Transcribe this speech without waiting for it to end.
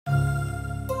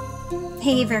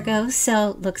Hey Virgo,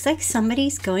 so looks like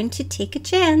somebody's going to take a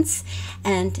chance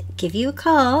and give you a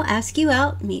call, ask you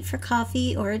out, meet for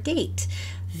coffee or a date.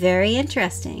 Very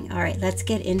interesting. All right, let's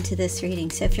get into this reading.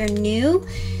 So if you're new,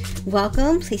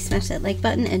 welcome. Please smash that like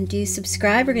button and do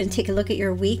subscribe. We're going to take a look at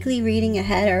your weekly reading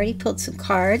ahead. I already pulled some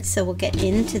cards, so we'll get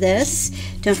into this.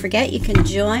 Don't forget, you can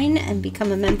join and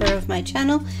become a member of my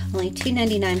channel. Only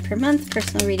 $2.99 per month.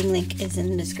 Personal reading link is in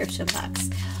the description box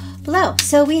below.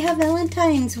 So we have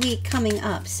Valentine's week coming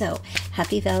up. So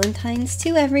happy Valentine's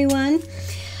to everyone.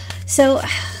 So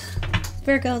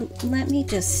Virgo, let me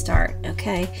just start,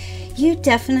 okay? You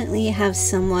definitely have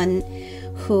someone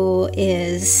who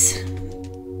is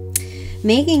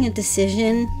making a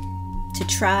decision to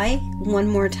try one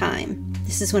more time.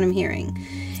 This is what I'm hearing.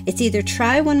 It's either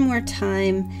try one more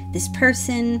time, this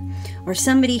person, or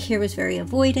somebody here was very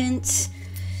avoidant,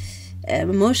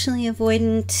 emotionally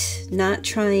avoidant, not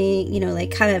trying,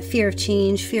 like kind of fear of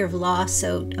change, fear of loss,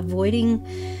 so avoiding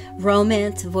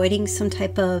romance, avoiding some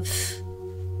type of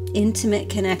intimate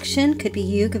connection. Could be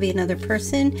you, could be another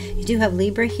person. You do have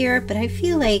Libra here, but I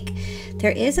feel like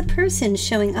there is a person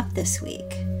showing up this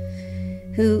week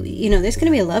who, there's going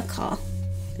to be a love call,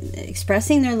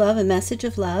 expressing their love, a message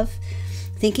of love,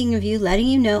 thinking of you, letting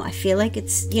you know. I feel like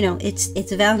it's,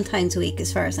 it's Valentine's week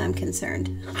as far as I'm concerned.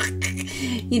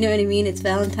 You know what I mean? It's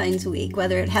Valentine's week,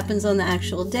 whether it happens on the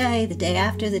actual day, the day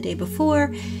after, the day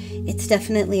before. It's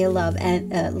definitely a love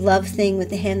thing with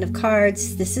the hand of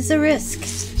cards. This is a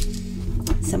risk.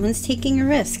 Someone's taking a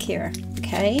risk here,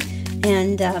 okay?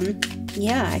 And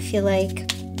yeah, I feel like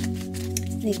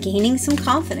they're gaining some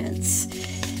confidence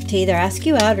to either ask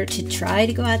you out or to try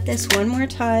to go at this one more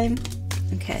time.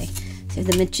 Okay, so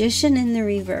the Magician in the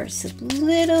reverse, a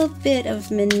little bit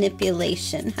of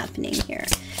manipulation happening here.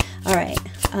 All right,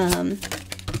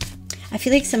 I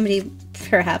feel like somebody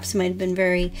perhaps might have been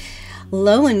very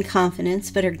low in confidence,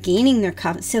 but are gaining their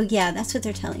confidence. So yeah, that's what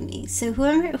they're telling me. So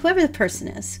whoever the person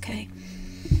is, okay,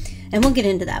 and we'll get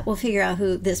into that. We'll figure out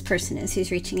who this person is who's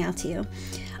reaching out to you.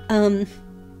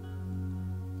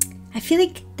 I feel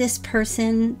like this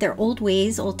person, their old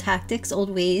ways, old tactics, old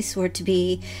ways were to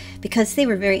be, because they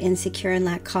were very insecure and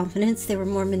lacked confidence, they were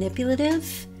more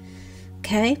manipulative,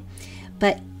 okay?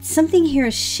 But something here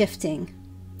is shifting.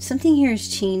 Something here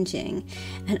is changing.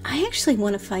 And I actually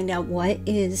want to find out what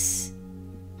is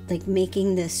like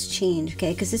making this change,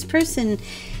 okay? Because this person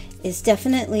is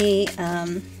definitely,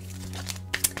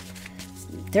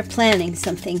 they're planning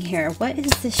something here. What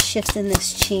is this shift and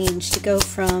this change to go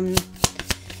from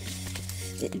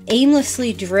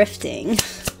aimlessly drifting,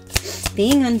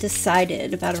 being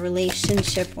undecided about a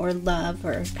relationship or love,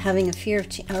 or having a fear of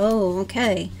change? Oh,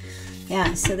 okay.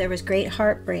 Yeah, so there was great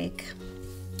heartbreak,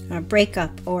 or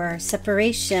breakup, or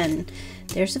separation.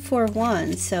 There's a 4 of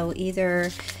Wands, so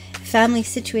either family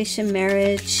situation,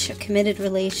 marriage, a committed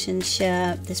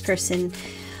relationship. This person,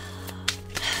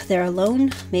 they're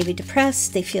alone, maybe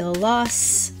depressed, they feel a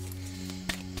loss,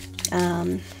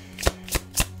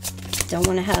 don't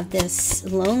want to have this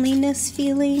loneliness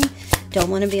feeling, don't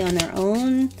want to be on their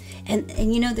own. And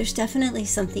there's definitely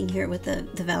something here with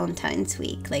the Valentine's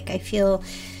week. Like, I feel,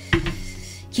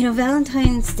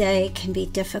 Valentine's Day can be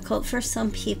difficult for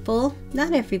some people.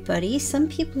 Not everybody. Some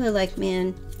people are like,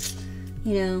 man,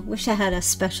 wish I had a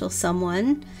special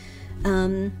someone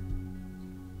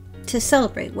to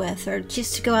celebrate with, or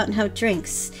just to go out and have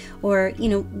drinks, or,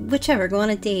 whichever, go on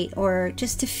a date, or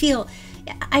just to feel.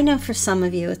 I know for some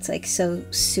of you it's like so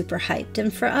super hyped,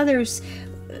 and for others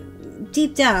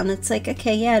deep down it's like,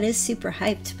 okay, yeah, it is super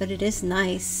hyped, but it is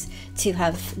nice to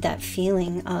have that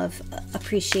feeling of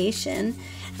appreciation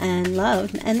and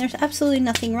love, and there's absolutely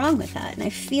nothing wrong with that. And I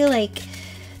feel like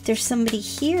there's somebody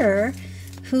here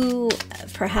who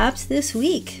perhaps this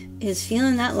week is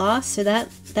feeling that loss or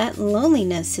that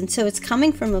loneliness, and so it's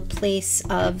coming from a place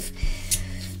of,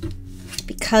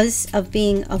 because of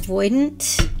being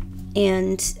avoidant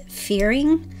and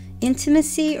fearing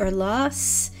intimacy or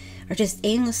loss, or just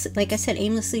aimlessly, like I said,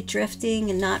 aimlessly drifting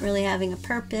and not really having a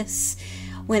purpose.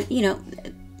 When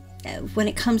when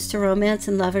it comes to romance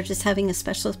and love, or just having a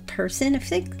special person, I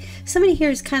think somebody here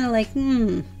is kind of like,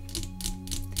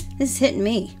 this is hitting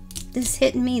me. This is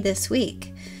hitting me this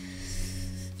week.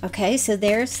 Okay, so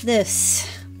there's this.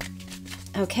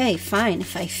 Okay, fine.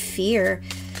 If I fear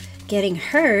getting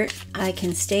hurt, I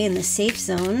can stay in the safe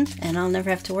zone and I'll never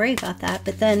have to worry about that.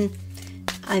 But then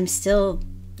I'm still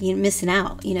missing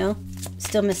out,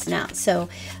 still missing out. So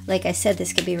like I said,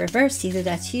 this could be reversed. Either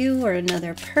that's you or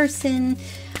another person.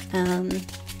 Let's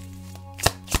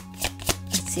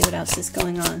see what else is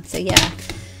going on. So yeah.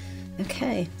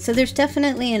 Okay. So there's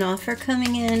definitely an offer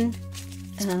coming in.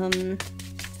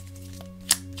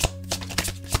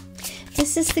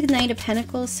 this is the Knight of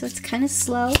Pentacles, so it's kind of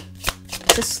slow.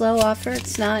 It's a slow offer.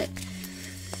 It's not...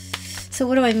 So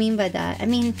what do I mean by that? I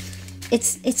mean,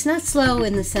 it's not slow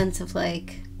in the sense of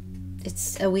like,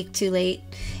 it's a week too late.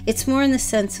 It's more in the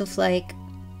sense of like,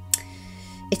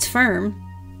 it's firm.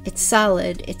 It's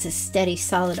solid. It's a steady,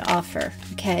 solid offer,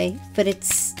 okay? But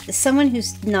it's someone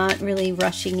who's not really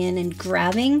rushing in and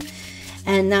grabbing,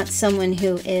 and not someone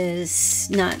who is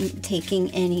not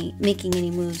making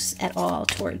any moves at all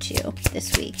towards you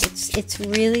this week. It's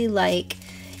really like,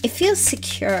 it feels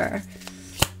secure,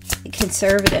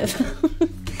 conservative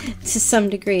to some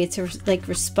degree. It's a like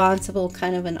responsible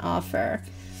kind of an offer,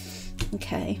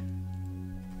 okay?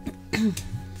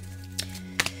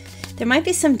 There might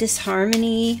be some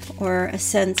disharmony or a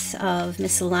sense of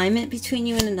misalignment between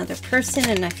you and another person,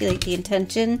 and I feel like the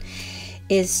intention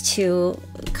is to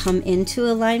come into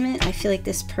alignment. I feel like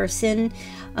this person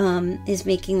is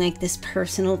making like this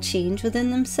personal change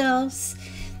within themselves.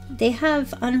 They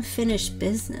have unfinished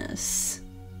business,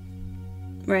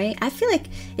 right? I feel like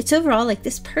it's overall like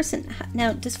this person.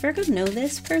 Now, does Virgo know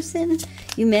this person?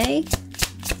 You may.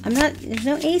 There's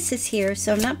no aces here,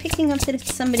 so I'm not picking up that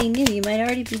it's somebody new. You might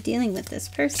already be dealing with this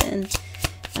person.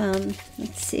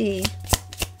 Let's see.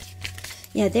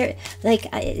 Yeah, they're like,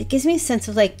 it gives me a sense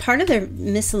of like part of their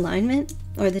misalignment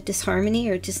or the disharmony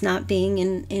or just not being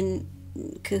in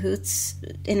cahoots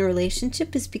in a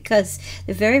relationship is because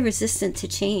they're very resistant to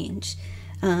change.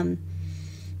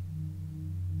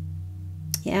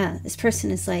 Yeah, this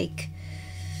person is like,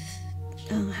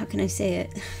 oh, how can I say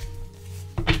it?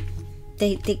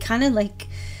 They kind of like,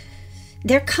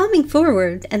 they're coming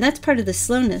forward, and that's part of the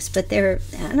slowness, but they're,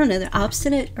 I don't know, they're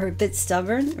obstinate or a bit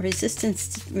stubborn, resistant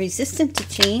to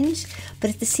change, but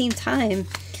at the same time,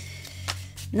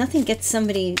 nothing gets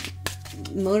somebody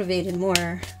motivated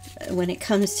more when it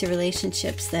comes to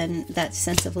relationships than that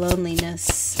sense of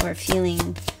loneliness or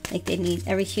feeling like they need,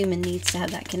 every human needs to have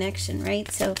that connection,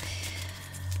 right? So,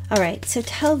 all right, so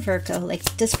tell Virgo,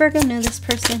 like, does Virgo know this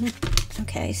person?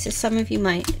 Okay, so some of you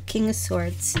might. King of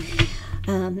Swords.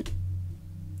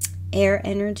 Air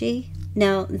energy.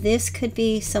 Now, this could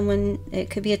be someone, it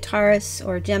could be a Taurus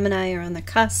or Gemini or on the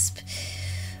cusp,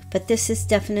 but this is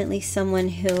definitely someone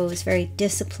who is very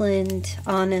disciplined,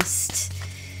 honest,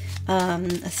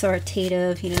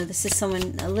 authoritative. You know, this is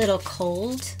someone a little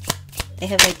cold. They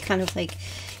have like kind of like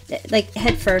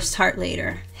head first, heart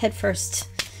later. Head first.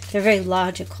 They're very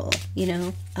logical, you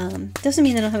know. Doesn't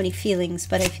mean they don't have any feelings,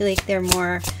 but I feel like they're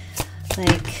more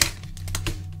like,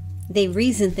 they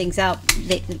reason things out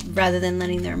rather than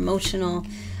letting their emotional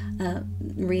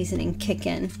reasoning kick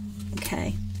in.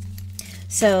 Okay.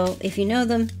 So if you know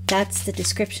them, that's the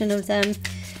description of them.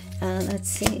 Let's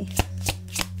see.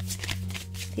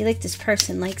 I feel like this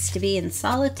person likes to be in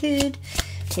solitude.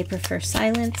 They prefer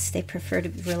silence. They prefer to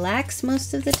relax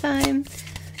most of the time.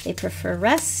 They prefer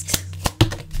rest.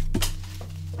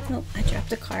 Oh, I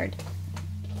dropped a card.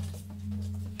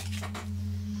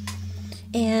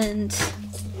 And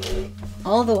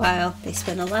all the while, they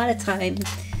spend a lot of time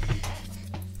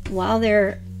while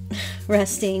they're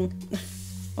resting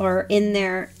or in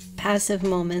their passive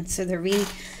moments or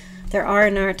their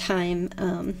R&R time,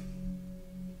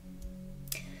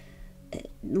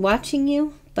 watching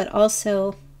you, but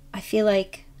also I feel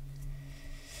like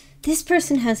this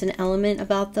person has an element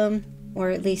about them, or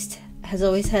at least has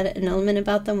always had an element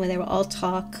about them where they will all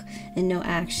talk and no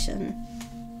action.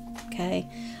 Okay.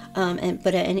 And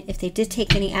if they did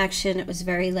take any action, it was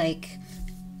very like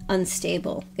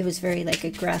unstable. It was very like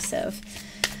aggressive,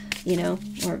 you know,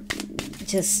 or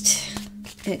just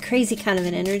a crazy kind of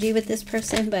an energy with this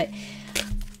person. But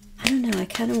I don't know. I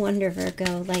kind of wonder,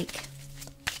 Virgo, like,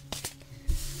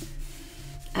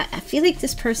 I feel like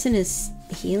this person is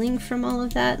healing from all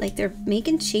of that. Like they're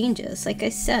making changes. Like I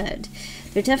said,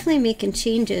 they're definitely making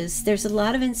changes. There's a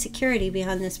lot of insecurity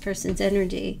behind this person's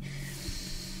energy.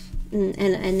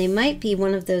 And they might be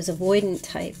one of those avoidant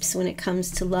types when it comes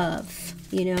to love,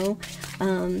 you know,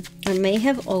 or may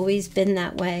have always been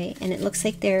that way. And it looks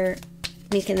like they're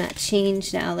making that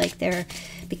change now, like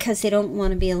because they don't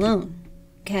want to be alone.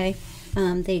 Okay.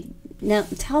 Now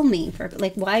tell me, Virgo,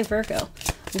 like, why Virgo?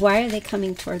 Why are they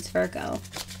coming towards Virgo?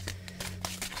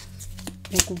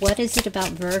 Like, what is it about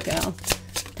Virgo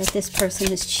that this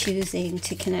person is choosing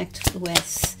to connect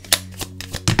with?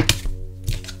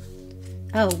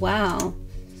 Oh, wow.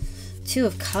 Two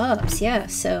of Cups. Yeah,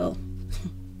 so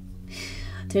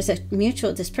there's a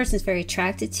mutual, this person's very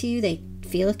attracted to you. They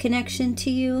feel a connection to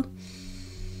you.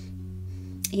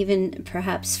 Even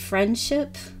perhaps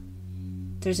friendship.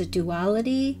 There's a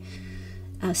duality,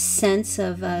 a sense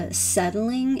of a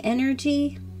settling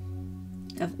energy.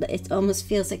 It almost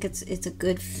feels like it's a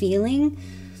good feeling.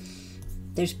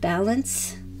 There's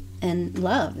balance and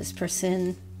love. This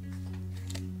person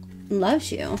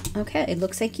loves you. Okay, it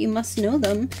looks like you must know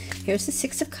them. Here's the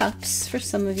Six of Cups for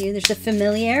some of you. There's a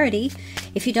familiarity.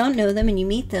 If you don't know them and you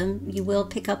meet them, you will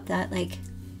pick up that, like,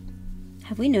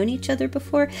 have we known each other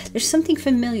before? There's something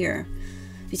familiar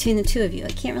between the two of you. I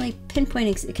can't really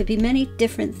pinpoint. It could be many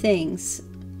different things.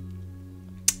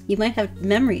 You might have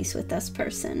memories with this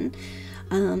person.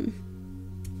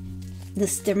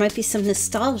 There might be some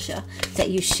nostalgia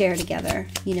that you share together,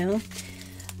 you know.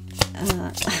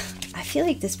 I feel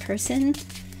like this person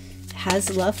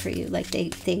has love for you. Like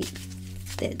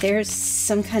there's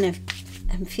some kind of,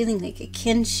 I'm feeling like a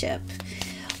kinship.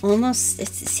 Almost,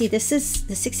 see, this is,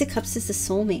 the Six of Cups is the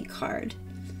soulmate card.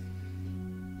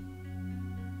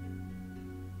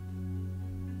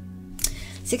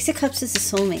 Six of Cups is a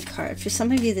soulmate card. For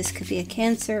some of you, this could be a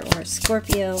Cancer or a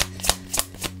Scorpio.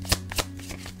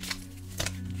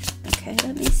 Okay,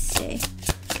 let me see.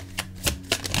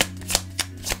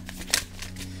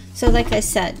 So like I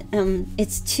said,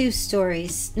 it's two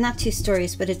stories. Not two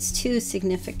stories, but it's two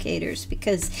significators,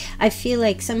 because I feel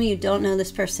like some of you don't know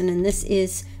this person, and this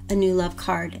is a new love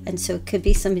card, and so it could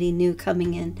be somebody new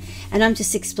coming in, and I'm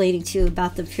just explaining to you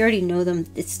about them. If you already know them,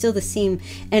 it's still the same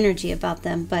energy about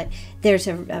them, but there's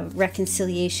a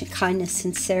reconciliation, kindness,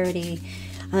 sincerity,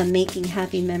 making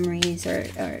happy memories,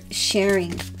 or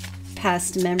sharing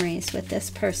past memories with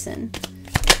this person.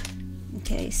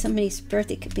 Okay, somebody's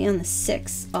birthday could be on the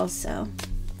 6th also.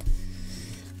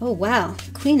 Oh wow,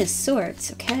 Queen of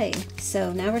Swords. Okay,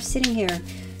 so now we're sitting here.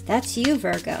 That's you,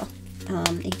 Virgo.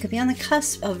 You could be on the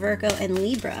cusp of Virgo and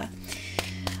Libra.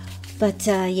 But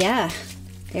yeah,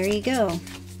 there you go.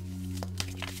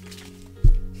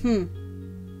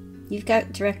 You've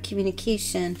got direct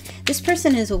communication. This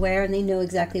person is aware, and they know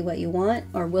exactly what you want,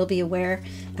 or will be aware,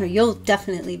 or you'll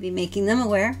definitely be making them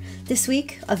aware this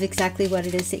week of exactly what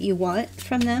it is that you want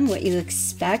from them, what you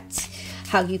expect,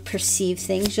 how you perceive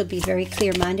things. You'll be very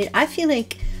clear-minded. I feel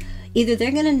like either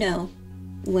they're going to know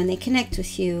when they connect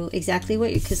with you exactly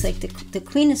what you, because like the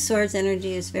Queen of Swords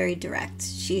energy is very direct.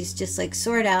 She's just like,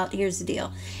 sword out, here's the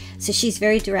deal. So she's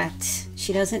very direct.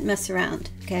 She doesn't mess around,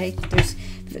 okay? There's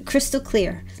crystal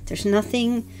clear. There's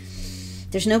nothing,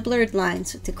 there's no blurred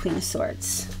lines with the Queen of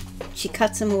Swords. She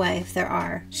cuts them away if there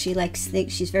are. She likes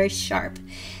things, she's very sharp.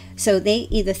 So they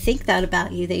either think that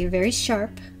about you, that you're very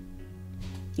sharp,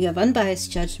 you have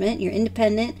unbiased judgment, you're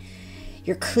independent,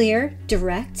 you're clear,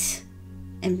 direct,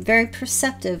 and very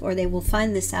perceptive, or they will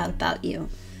find this out about you.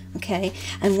 Okay?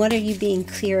 And what are you being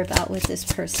clear about with this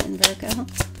person, Virgo?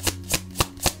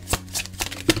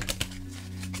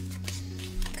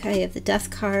 Okay, you have the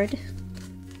Death card.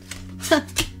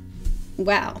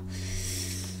 Wow.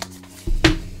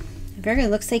 Virgo,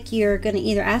 looks like you're going to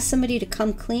either ask somebody to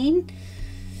come clean,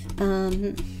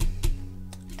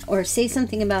 or say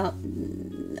something about,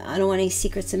 I don't want any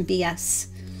secrets and BS.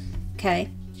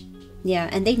 Okay? Yeah,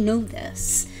 and they know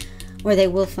this, or they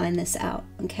will find this out,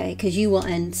 okay? Because you will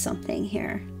end something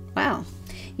here. Wow.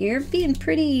 You're being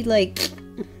pretty, like,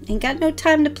 ain't got no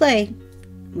time to play.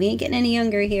 We ain't getting any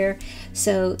younger here.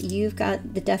 So you've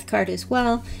got the Death card as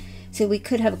well. So we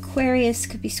could have Aquarius,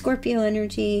 could be Scorpio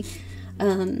energy.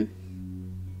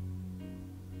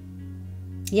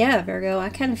 Yeah, Virgo, I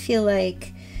kind of feel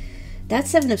like that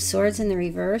Seven of Swords in the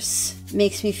reverse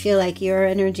makes me feel like your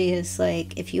energy is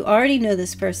like, if you already know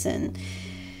this person,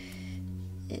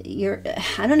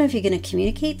 I don't know if you're going to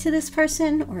communicate to this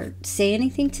person or say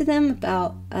anything to them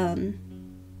about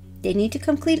they need to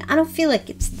come clean. I don't feel like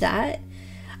it's that.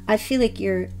 I feel like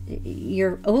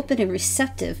you're open and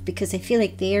receptive, because I feel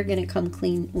like they are going to come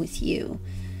clean with you.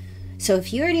 So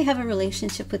if you already have a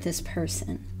relationship with this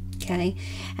person, okay,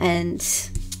 and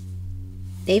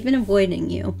they've been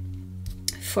avoiding you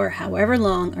for however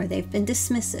long, or they've been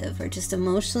dismissive or just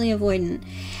emotionally avoidant,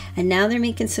 and now they're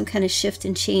making some kind of shift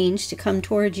and change to come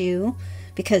toward you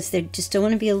because they just don't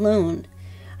want to be alone.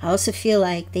 I also feel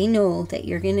like they know that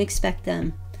you're going to expect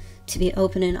them to be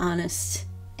open and honest,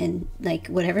 and like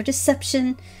whatever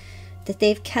deception that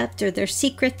they've kept, or their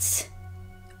secrets,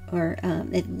 or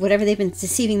whatever they've been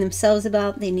deceiving themselves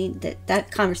about, they need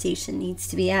that conversation needs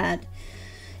to be had,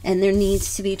 and there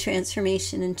needs to be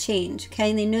transformation and change. Okay,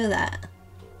 and they know that,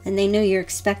 and they know you're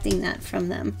expecting that from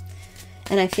them,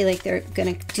 and I feel like they're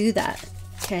gonna do that.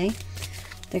 Okay,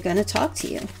 they're gonna talk to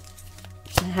you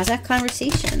and have that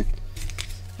conversation,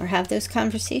 or have those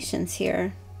conversations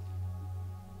here.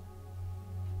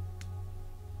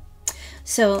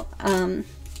 So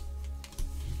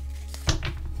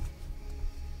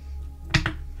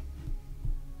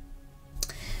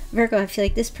Virgo, I feel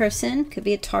like this person could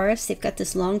be a Taurus. They've got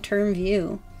this long-term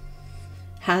view.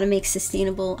 How to make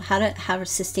sustainable, how to have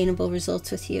sustainable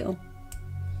results with you.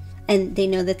 And they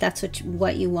know that that's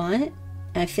what you want.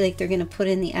 And I feel like they're going to put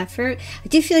in the effort. I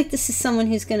do feel like this is someone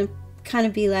who's going to kind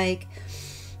of be like,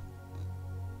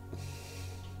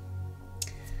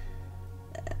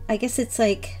 I guess it's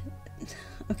like,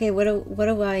 okay, what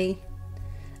do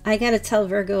I got to tell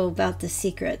Virgo about the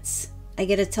secrets. I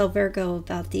got to tell Virgo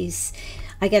about these.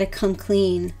 I got to come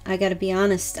clean. I got to be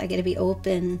honest. I got to be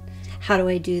open. How do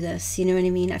I do this? You know what I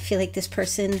mean? I feel like this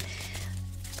person,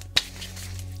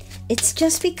 it's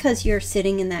just because you're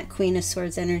sitting in that Queen of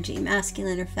Swords energy,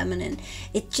 masculine or feminine.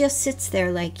 It just sits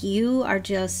there like you are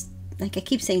just, like I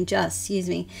keep saying just, excuse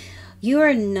me. You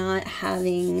are not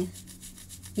having,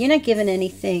 you're not giving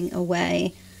anything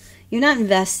away. You're not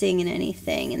investing in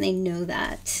anything, and they know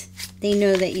that. They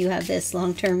know that you have this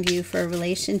long-term view for a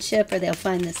relationship, or they'll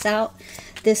find this out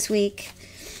this week.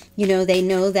 You know, they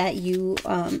know that you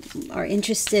are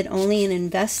interested only in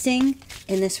investing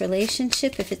in this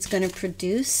relationship if it's going to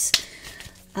produce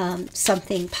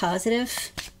something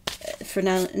positive for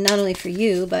not only for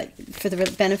you, but for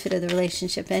the benefit of the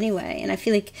relationship anyway. And I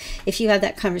feel like if you have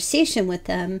that conversation with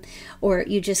them, or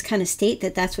you just kind of state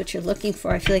that that's what you're looking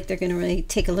for, I feel like they're going to really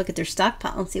take a look at their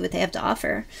stockpile and see what they have to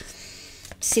offer.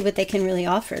 See what they can really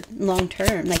offer long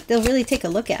term. Like, they'll really take a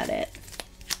look at it.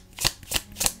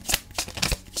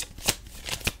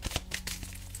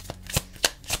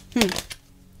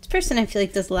 This person, I feel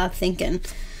like, does a lot of thinking.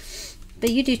 But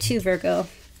you do too, Virgo.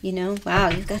 You know, wow,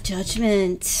 you've got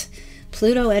Judgment.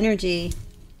 Pluto energy.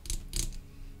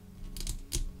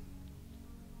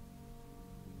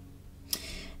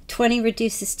 $20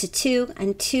 reduces to 2,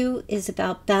 and 2 is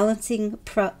about balancing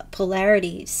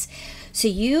polarities. So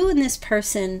you and this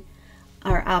person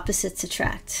are opposites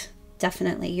attract.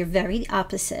 Definitely. You're very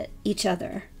opposite each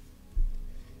other.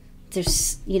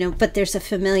 There's, you know, but there's a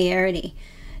familiarity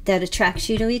that attracts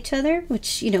you to each other,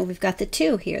 which, you know, we've got the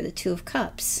 2 here, the 2 of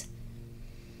Cups.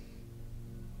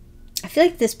 I feel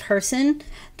like this person,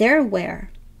 they're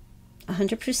aware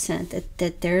 100%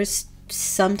 that there's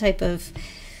some type of,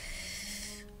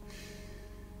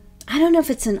 I don't know if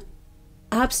it's an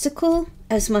obstacle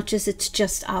as much as it's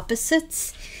just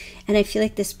opposites. And I feel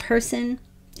like this person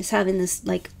is having this,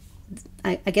 like,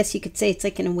 I guess you could say it's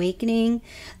like an awakening,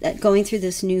 that going through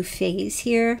this new phase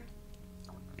here.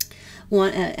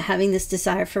 Having this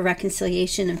desire for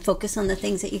reconciliation and focus on the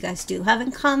things that you guys do have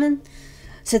in common.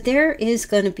 So there is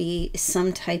going to be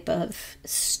some type of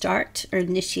start or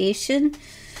initiation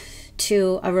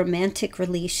to a romantic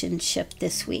relationship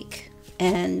this week.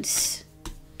 And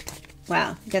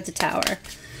wow, you got the Tower.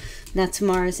 That's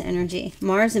Mars energy.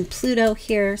 Mars and Pluto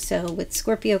here. So with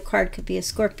Scorpio card, could be a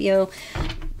Scorpio,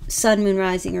 Sun, Moon,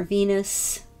 Rising, or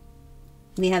Venus.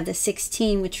 We have the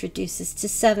 16, which reduces to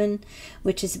 7,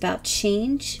 which is about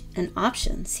change and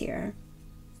options here.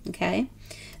 Okay?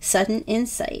 Sudden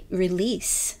insight,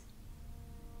 release,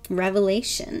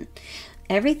 revelation,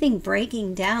 everything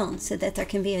breaking down so that there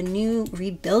can be a new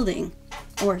rebuilding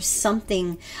or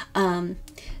something. You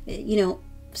know,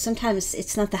 sometimes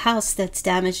it's not the house that's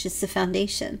damaged, it's the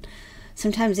foundation.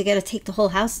 Sometimes you got to take the whole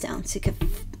house down so you can,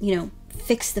 you know,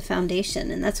 fix the foundation.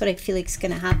 And that's what I feel like is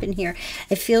going to happen here.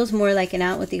 It feels more like an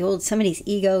out with the old. Somebody's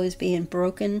ego is being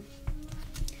broken.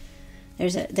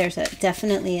 There's a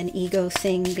definitely an ego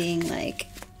thing being like,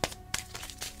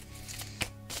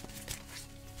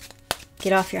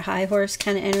 get off your high horse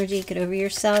kind of energy, get over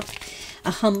yourself.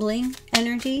 A humbling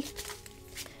energy.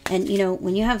 And, you know,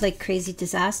 when you have like crazy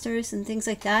disasters and things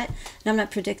like that, and I'm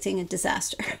not predicting a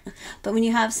disaster, but when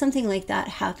you have something like that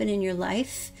happen in your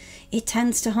life, it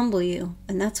tends to humble you.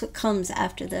 And that's what comes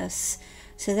after this.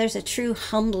 So there's a true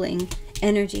humbling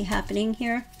energy happening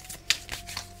here.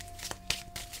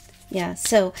 Yeah,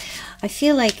 so I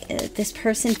feel like this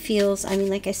person feels, I mean,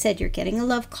 like I said, you're getting a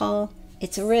love call.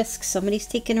 It's a risk. Somebody's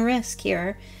taking a risk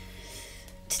here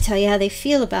to tell you how they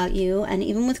feel about you. And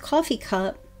even with Coffee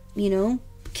Cup, you know,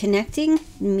 connecting,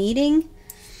 meeting,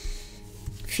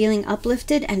 feeling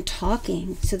uplifted, and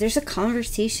talking. So there's a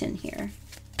conversation here.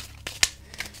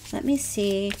 Let me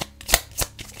see.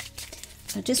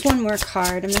 Just one more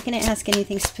card. I'm not going to ask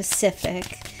anything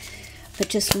specific, but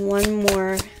just one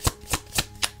more.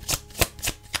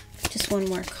 Just one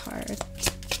more card.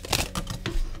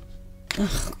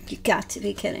 Oh, you got to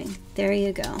be kidding. There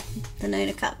you go. The Knight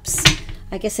of Cups.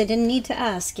 I guess I didn't need to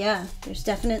ask. Yeah, there's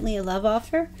definitely a love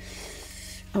offer.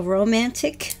 A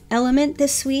romantic element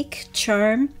this week.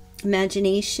 Charm,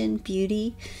 imagination,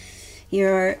 beauty.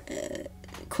 Your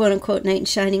quote-unquote knight in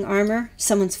shining armor.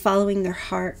 Someone's following their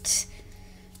heart.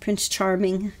 Prince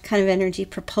Charming kind of energy.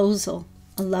 Proposal.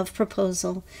 a love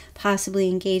proposal, possibly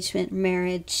engagement,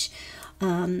 marriage,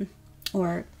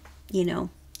 or, you know,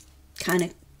 kind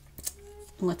of,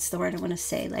 what's the word I want to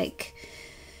say, like,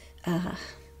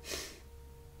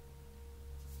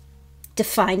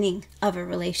 defining of a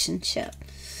relationship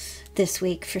this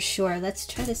week for sure. Let's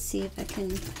try to see if I can,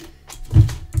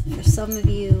 for some of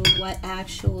you, what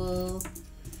actual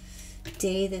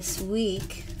day this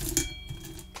week,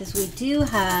 because we do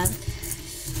have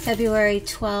February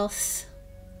 12th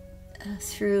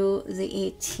through the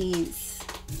 18th.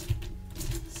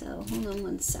 So hold on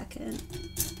one second.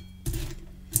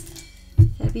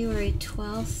 February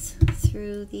 12th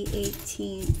through the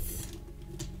 18th.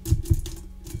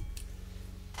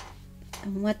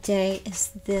 And what day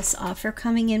is this offer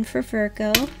coming in for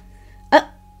Virgo? Oh,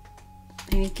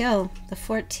 there you go, the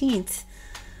 14th.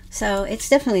 So it's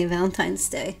definitely a Valentine's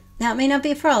Day. Now, it may not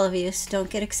be for all of you, so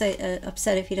don't get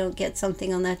upset if you don't get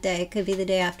something on that day. It could be the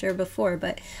day after or before,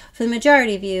 but for the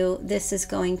majority of you, this is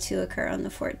going to occur on the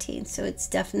 14th. So it's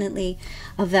definitely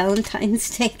a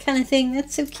Valentine's Day kind of thing.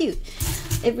 That's so cute.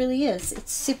 It really is.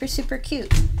 It's super, super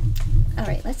cute. All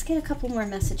right, let's get a couple more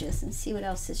messages and see what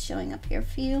else is showing up here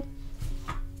for you.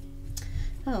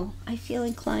 Oh, I feel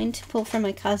inclined to pull from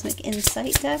my Cosmic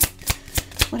Insight deck.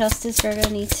 What else does Virgo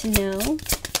need to know?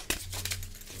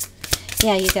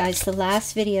 Yeah, you guys, the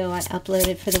last video I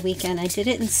uploaded for the weekend, I did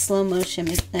it in slow motion.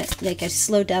 Like I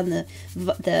slowed down the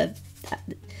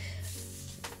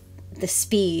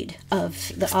speed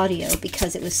of the audio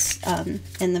because it was,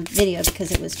 and the video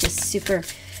because it was just super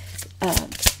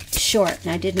short,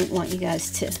 and I didn't want you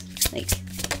guys to, like,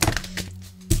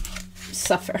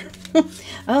 suffer.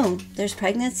 Oh, there's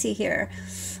pregnancy here.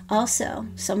 Also,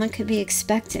 someone could be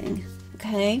expecting,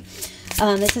 okay?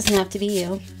 It doesn't have to be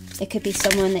you. It could be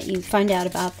someone that you find out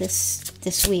about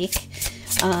this week,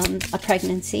 a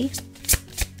pregnancy.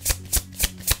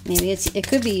 Maybe it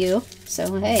could be you.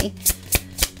 So hey,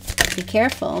 be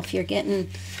careful if you're getting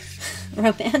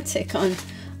romantic on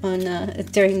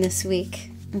during this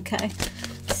week. Okay,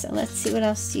 so let's see what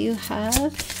else you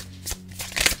have.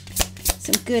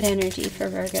 Some good energy for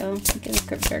Virgo. Give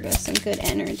Virgo some good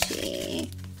energy.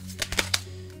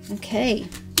 Okay,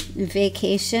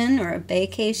 vacation or a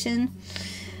vacation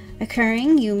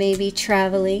occurring. You may be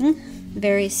traveling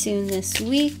very soon this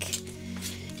week.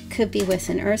 Could be with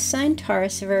an earth sign,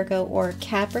 Taurus, Virgo, or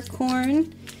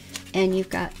Capricorn. And you've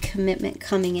got commitment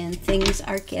coming in. Things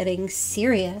are getting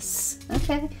serious.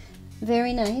 Okay,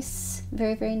 very nice.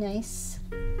 Very, very nice.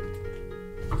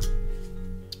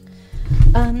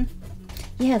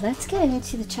 Yeah, let's get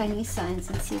into the Chinese signs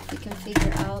and see if we can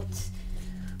figure out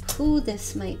who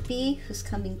this might be, who's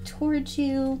coming towards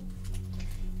you.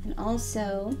 And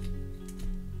also,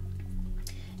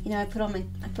 you know, I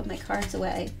put my cards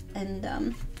away,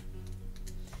 and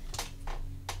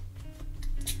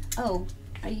oh,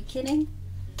 are you kidding?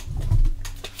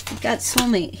 You've got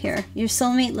soulmate here. Your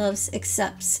soulmate loves,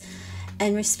 accepts,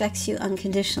 and respects you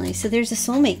unconditionally. So there's a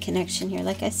soulmate connection here.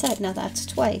 Like I said, now that's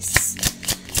twice.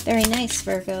 Very nice,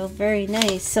 Virgo. Very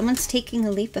nice. Someone's taking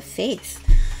a leap of faith.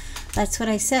 That's what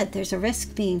I said. There's a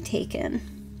risk being taken.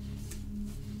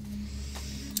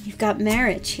 You've got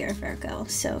marriage here, Virgo.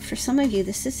 So for some of you,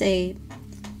 this is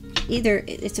either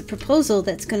it's a proposal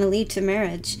that's going to lead to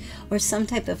marriage or some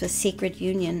type of a sacred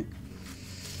union.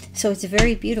 So it's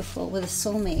very beautiful with a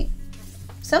soulmate.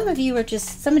 Some of you are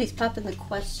just, somebody's popping the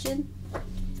question.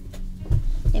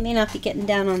 They may not be getting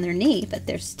down on their knee, but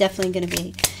there's definitely going to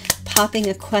be popping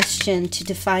a question to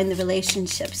define the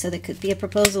relationship. So there could be a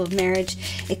proposal of marriage.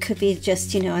 It could be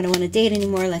just, you know, I don't want to date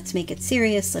anymore. Let's make it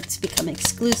serious. Let's become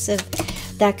exclusive.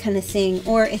 That kind of thing.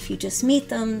 Or if you just meet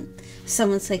them,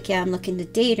 someone's like, yeah, I'm looking to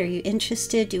date. Are you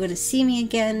interested? Do you want to see me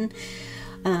again?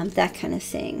 That kind of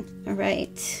thing. All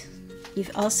right.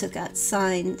 You've also got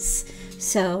signs.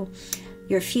 So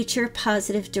your future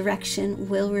positive direction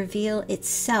will reveal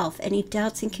itself. Any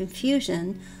doubts and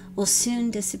confusion will soon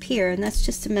disappear, and that's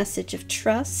just a message of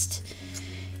trust.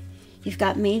 You've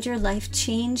got major life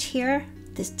change here.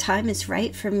 This time is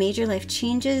right for major life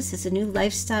changes, as a new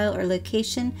lifestyle or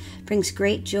location brings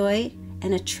great joy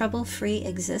and a trouble-free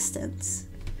existence.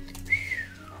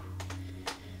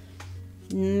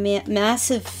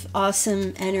 Massive,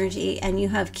 awesome energy, and you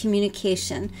have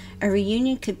communication. A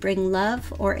reunion could bring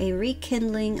love or a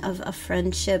rekindling of a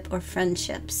friendship or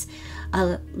friendships.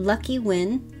 A lucky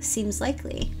win seems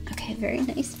likely. Okay, very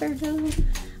nice, Virgo.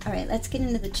 All right, let's get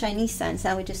into the Chinese signs.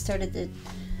 Now we just started the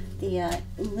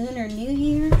Lunar New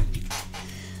Year,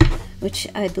 which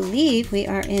I believe we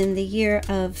are in the year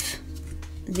of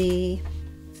the,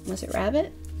 was it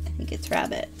rabbit? I think it's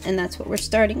rabbit, and that's what we're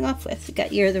starting off with. We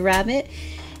got year of the rabbit,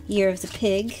 year of the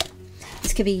pig. The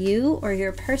This could be you or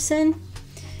your person,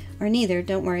 or neither.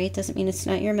 Don't worry, it doesn't mean it's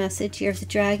not your message. Year of the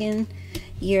dragon,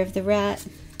 year of the rat,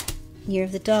 year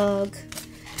of the dog,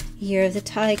 year of the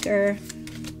tiger,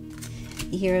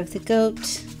 year of the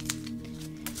goat,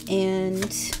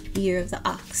 and year of the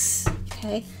ox.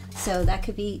 Okay, so that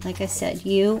could be, like I said,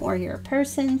 you or your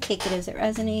person. Take it as it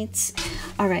resonates.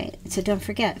 All right, so don't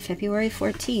forget, February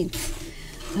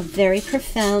 14th, a very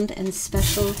profound and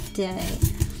special day.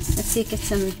 Let's see, get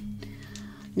some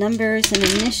numbers and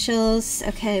initials.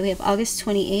 Okay, we have August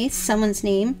 28th, someone's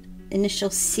name, initial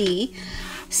C.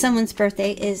 Someone's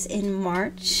birthday is in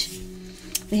March.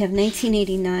 We have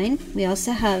 1989. We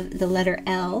also have the letter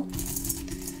L.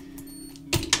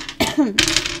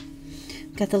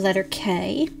 Got the letter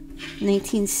K.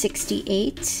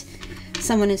 1968.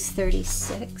 Someone is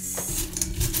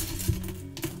 36.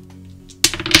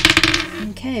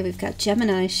 Okay, we've got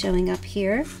Gemini showing up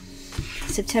here.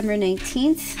 September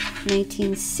 19th,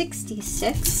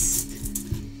 1966.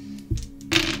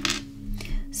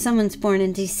 Someone's born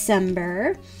in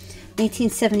December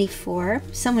 1974.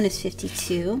 Someone is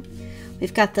 52.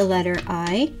 We've got the letter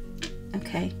I.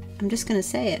 Okay, I'm just going to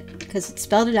say it because it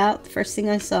spelled it out. The first thing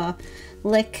I saw.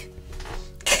 Lick.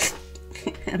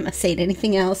 I'm not saying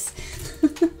anything else.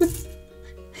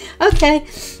 Okay,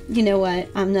 you know what?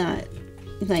 I'm not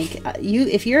like you.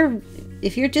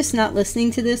 If you're just not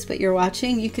listening to this, but you're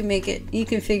watching, you can make it. You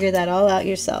can figure that all out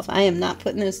yourself. I am not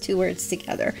putting those two words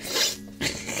together.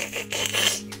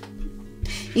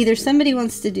 Either somebody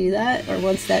wants to do that or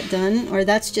wants that done, or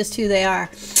that's just who they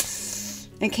are.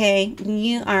 Okay,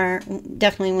 you are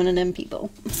definitely one of them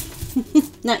people.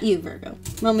 Not you, Virgo.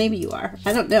 Well, maybe you are.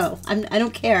 I don't know. I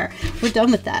don't care. We're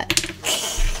done with that.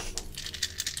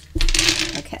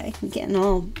 Okay, I'm getting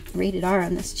all rated R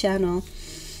on this channel.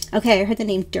 Okay, I heard the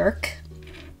name Dirk.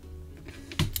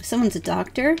 Someone's a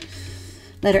doctor.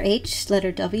 Letter H,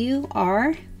 letter W,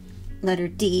 R, letter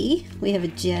D. We have a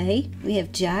J. We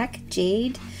have Jack,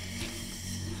 Jade.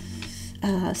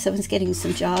 Someone's getting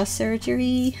some jaw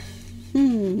surgery.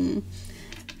 Someone's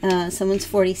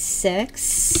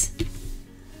 46.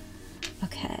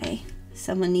 Okay.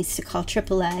 Someone needs to call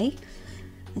AAA.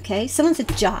 Okay. Someone's a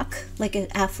jock, like an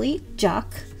athlete,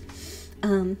 jock.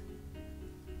 Someone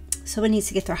needs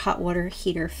to get their hot water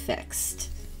heater fixed.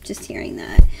 Just hearing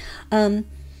that. Now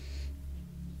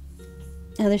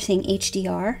they're saying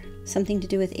HDR. Something to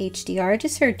do with HDR. I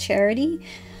just heard charity.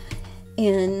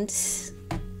 And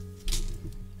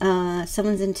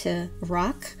someone's into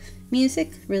rock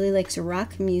music. Really likes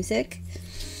rock music.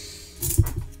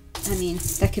 I mean,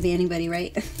 that could be anybody,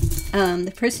 right?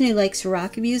 The person who likes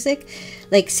rock music,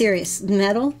 like serious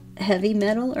metal, heavy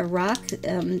metal or rock,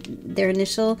 their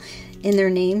initial in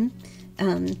their name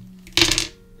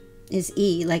is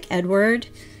E, like Edward,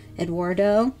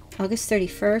 Eduardo. August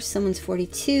 31st, someone's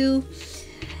 42.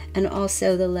 And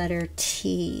also the letter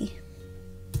T.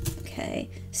 Okay.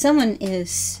 Someone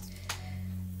is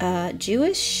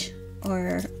Jewish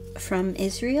or from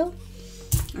Israel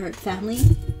or family.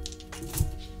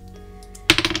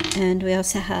 And we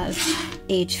also have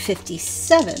age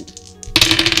 57.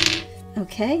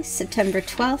 Okay, September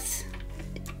 12th.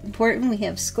 Important, we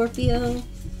have Scorpio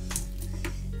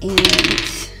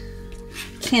and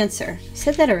Cancer. I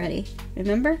said that already,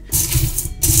 remember?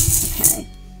 Okay,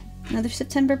 another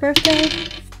September birthday,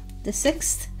 the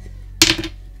 6th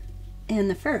and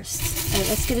the 1st. All right,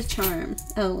 let's get a charm.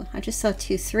 Oh, I just saw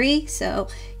 2, 3, so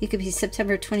you could be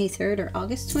September 23rd or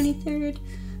August 23rd.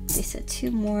 They said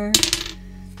 2 more.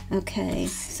 Okay,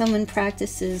 someone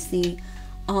practices the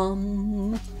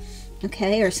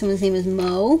okay, or someone's name is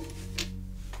Mo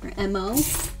or M-O.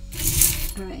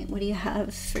 All right, what do you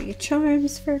have for your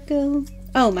charms, Virgo?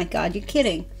 Oh my God, you're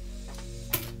kidding.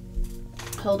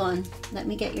 Hold on, let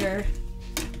me get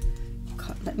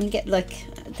like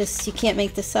this. You can't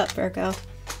make this up, Virgo.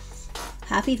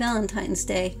 Happy Valentine's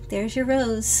Day. There's your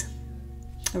rose.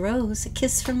 A rose, a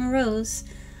kiss from a rose.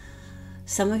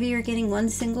 Some of you are getting one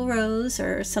single rose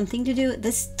or something to do.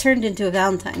 This turned into a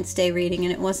Valentine's Day reading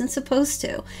and it wasn't supposed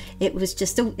to. It was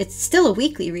just it's still a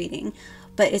weekly reading,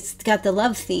 but it's got the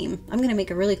love theme. I'm going to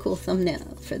make a really cool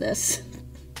thumbnail for this.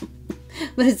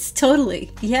 But it's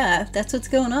totally, yeah, that's what's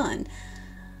going on.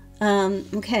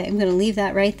 Okay, I'm going to leave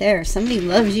that right there. Somebody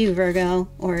loves you, Virgo,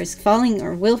 or is falling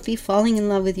or will be falling in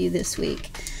love with you this week.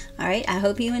 All right, I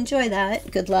hope you enjoy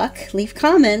that. Good luck. Leave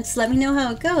comments. Let me know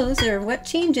how it goes or what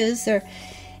changes or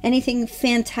anything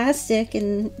fantastic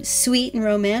and sweet and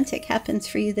romantic happens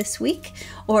for you this week.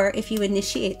 Or if you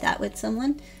initiate that with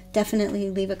someone,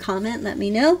 definitely leave a comment. Let me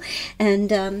know.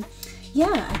 And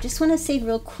yeah, I just want to say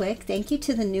real quick, thank you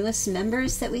to the newest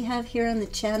members that we have here on the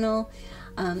channel.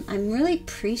 I'm really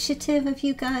appreciative of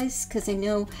you guys because I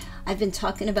know I've been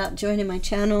talking about joining my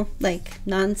channel like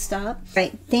nonstop.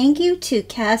 Right, thank you to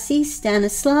Cassie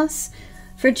Stanislaus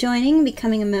for joining,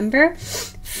 becoming a member.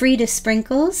 Frida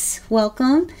Sprinkles,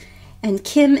 welcome. And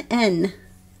Kim N,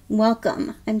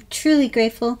 welcome. I'm truly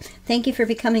grateful. Thank you for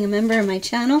becoming a member of my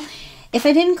channel. If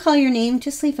I didn't call your name,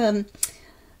 just leave a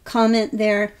comment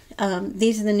there.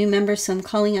 These are the new members, so I'm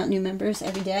calling out new members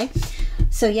every day.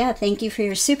 So yeah, thank you for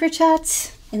your super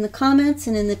chats in the comments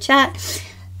and in the chat.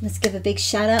 Let's give a big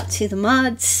shout out to the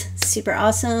mods. Super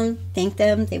awesome. Thank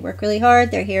them. They work really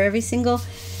hard. They're here every single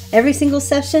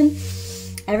session,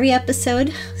 every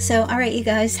episode. So all right, you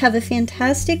guys, have a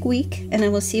fantastic week, and I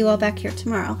will see you all back here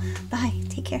tomorrow. Bye.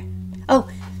 Take care. Oh,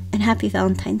 and happy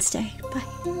Valentine's Day. Bye.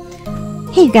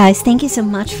 Hey you guys, thank you so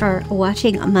much for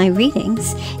watching my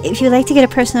readings. If you'd like to get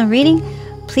a personal reading,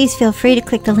 please feel free to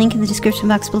click the link in the description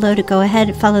box below to go ahead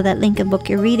and follow that link and book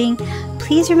your reading.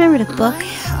 Please remember to book,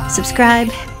 subscribe,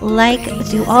 like,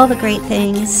 do all the great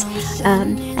things.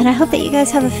 And I hope that you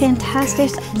guys have a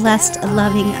fantastic, blessed,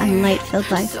 loving, and light-filled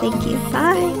life. Thank you.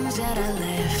 Bye.